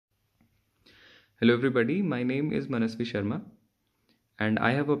Hello everybody, my name is Manasvi Sharma and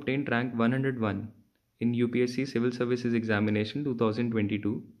I have obtained rank 101 in UPSC Civil Services Examination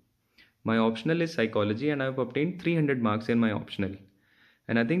 2022. My optional is psychology and I have obtained 300 marks in my optional.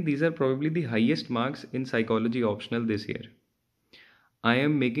 And I think these are probably the highest marks in psychology optional this year. I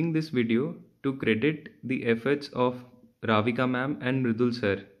am making this video to credit the efforts of Ravika Ma'am and Mridul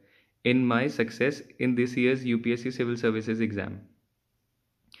sir in my success in this year's UPSC Civil Services exam.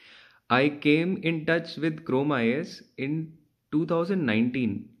 I came in touch with CHROME IAS in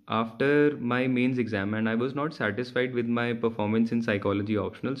 2019 after my mains exam, and I was not satisfied with my performance in psychology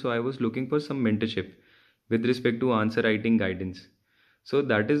optional, so I was looking for some mentorship with respect to answer writing guidance. So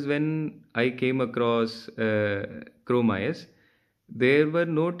that is when I came across CHROME IAS. There were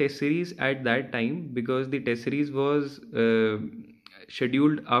no test series at that time because the test series was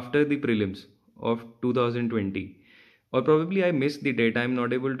scheduled after the prelims of 2020, or probably I missed the date. I'm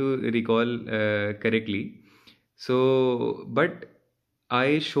not able to recall correctly. So, but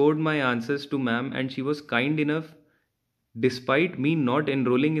I showed my answers to ma'am, and she was kind enough, despite me not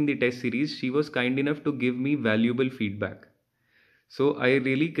enrolling in the test series, she was kind enough to give me valuable feedback. So, I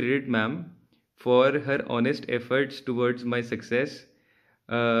really credit ma'am for her honest efforts towards my success.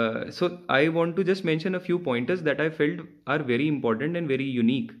 So, I want to just mention a few pointers that I felt are very important and very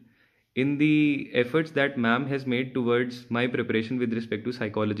unique in the efforts that ma'am has made towards my preparation with respect to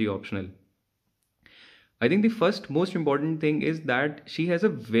psychology optional. I think the first most important thing is that she has a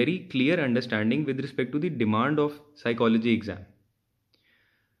very clear understanding with respect to the demand of psychology exam.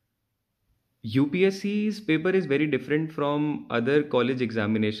 UPSC's paper is very different from other college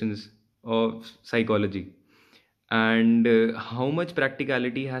examinations of psychology, and how much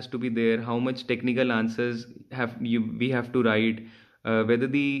practicality has to be there, how much technical answers we have to write, whether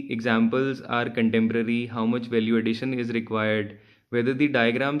the examples are contemporary, how much value addition is required, whether the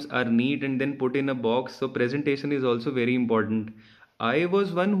diagrams are neat and then put in a box. So presentation is also very important. I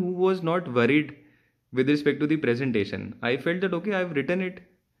was one who was not worried with respect to the presentation. I felt that okay, I've written it,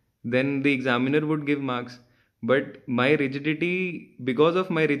 then the examiner would give marks. But my rigidity, because of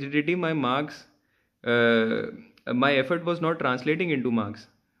my rigidity, my marks, my effort was not translating into marks,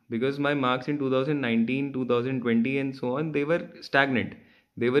 because my marks in 2019, 2020 and so on, they were stagnant.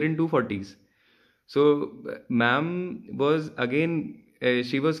 They were in 240s. So ma'am was again,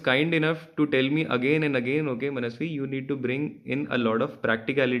 she was kind enough to tell me again and again, okay Manasvi, you need to bring in a lot of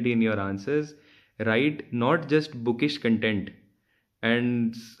practicality in your answers, write not just bookish content.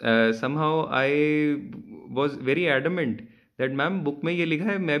 And somehow I was very adamant that ma'am book में ये लिखा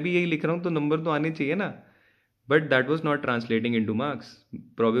है, मैं भी यही लिख रहा हूँ, तो नंबर तो आने चाहिए ना. But that was not translating into marks,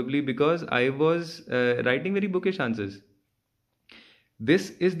 probably because I was writing very bookish answers. This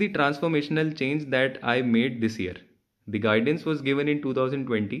is the transformational change that I made this year. The guidance was given in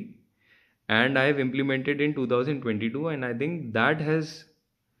 2020 and I have implemented in 2022, and I think that has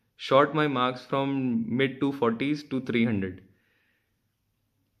shot my marks from mid 240s to 300.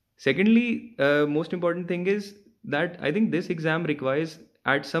 Secondly, most important thing is that I think this exam requires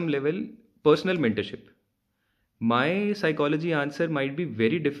at some level personal mentorship. My psychology answer might be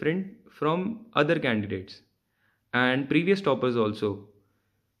very different from other candidates and previous toppers also.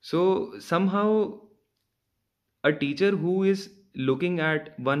 So somehow a teacher who is looking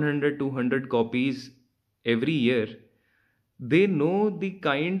at 100, 200 copies every year, they know the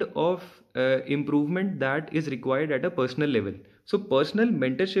kind of improvement that is required at a personal level. So personal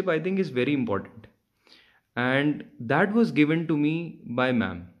mentorship, I think, is very important. And that was given to me by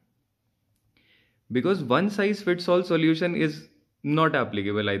ma'am. Because one size fits all solution is not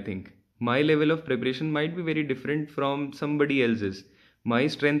applicable, I think. My level of preparation might be very different from somebody else's. My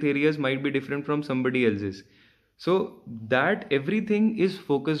strength areas might be different from somebody else's. So that everything is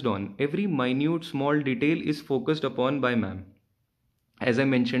focused on, every minute small detail is focused upon by ma'am. As I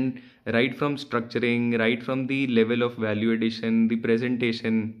mentioned, right from structuring, right from the level of value addition, the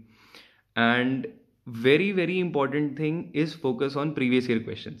presentation, and very important thing is focus on previous year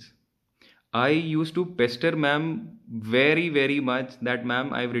questions. I used to pester ma'am very much that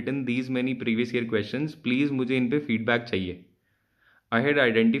ma'am, I've written these many previous year questions, please मुझे इन पे feedback चाहिए. I had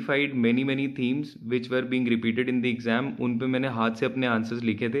identified many themes which were being repeated in the exam. उन पे मैंने हाथ से अपने answers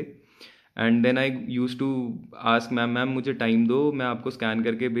लिखे थे. And then I used to ask ma'am मुझे टाइम दो, मैं आपको स्कैन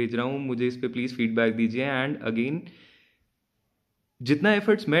करके भेज रहा हूँ, मुझे इस पे प्लीज़ फीडबैक दीजिए. एंड अगेन जितना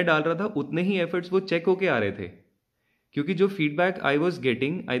एफर्ट्स मैं डाल रहा था उतने ही एफर्ट्स वो चेक होके आ रहे थे, क्योंकि जो feedback I was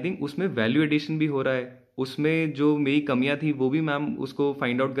getting, I think उसमें वैल्यू एडिशन भी हो रहा है. उसमें जो मेरी कमियां थी वो भी मैम उसको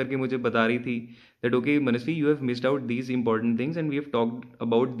फाइंड आउट करके मुझे बता रही थी that okay Manasvi, you have missed out these important things and we have talked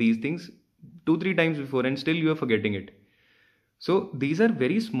about these things 2-3 times before and still you are forgetting it. So these are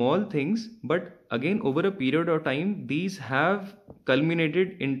very small things, but again over a period of time these have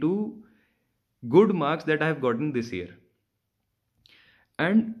culminated into good marks that I have gotten this year.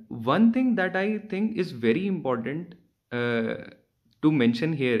 And one thing that I think is very important uh, to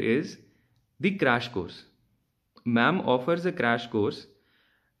mention here is the crash course. Ma'am offers a crash course,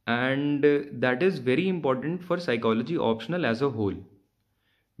 and that is very important for psychology optional as a whole,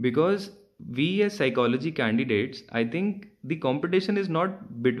 because we as psychology candidates, I think the competition is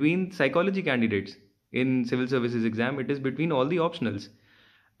not between psychology candidates in civil services exam, it is between all the optionals.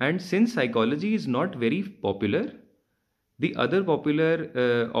 And since psychology is not very popular, the other popular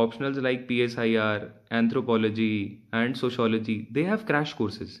optionals like PSIR, anthropology, and sociology, they have crash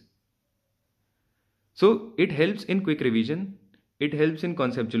courses. So it helps in quick revision, it helps in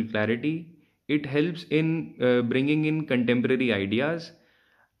conceptual clarity, it helps in bringing in contemporary ideas,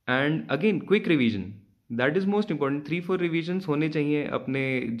 and again quick revision. That is most important. 3-4 revisions होने चाहिए अपने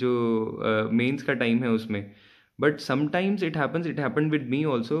जो mains का time है उसमें. But sometimes it happened with me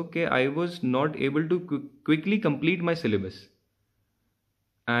also कि I was not able to quickly complete my syllabus.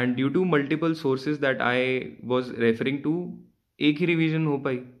 And due to multiple sources that I was referring to, एक ही revision हो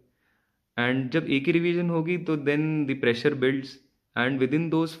पाई. And जब एक ही रिवीजन होगी तो then the pressure builds, and within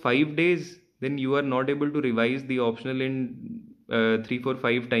those 5 days then you are not able to revise the optional in 3 4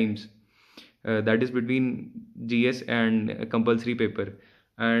 5 times, that is between GS and compulsory paper.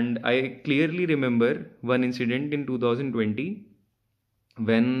 And I clearly remember one incident in 2020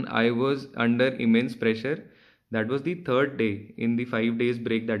 when I was under immense pressure. That was the third day in the 5 days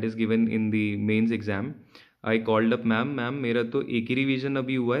break that is given in the mains exam. I called up ma'am मेरा तो एक ही revision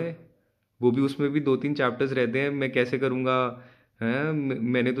अभी हुआ है, वो भी उसमें भी 2-3 चैप्टर्स रहते हैं, मैं कैसे करूँगा. हैं,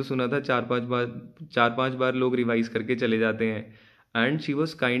 मैंने तो सुना था 4-5 बार लोग रिवाइज करके चले जाते हैं. And she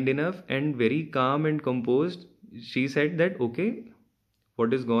was kind enough and very calm and composed. She said that okay,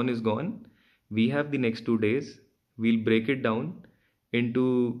 what is gone, we have the next 2 days, we'll break it down into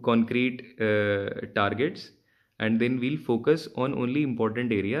concrete targets, and then we'll focus on only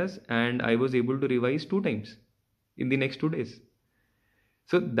important areas. And I was able to revise 2 times in the next 2 days.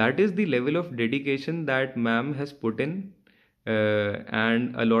 So that is the level of dedication that ma'am has put in,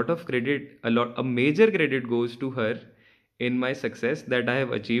 and a major credit goes to her in my success that I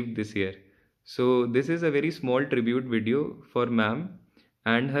have achieved this year. So this is a very small tribute video for ma'am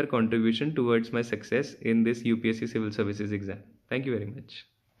and her contribution towards my success in this UPSC Civil Services exam. Thank you very much.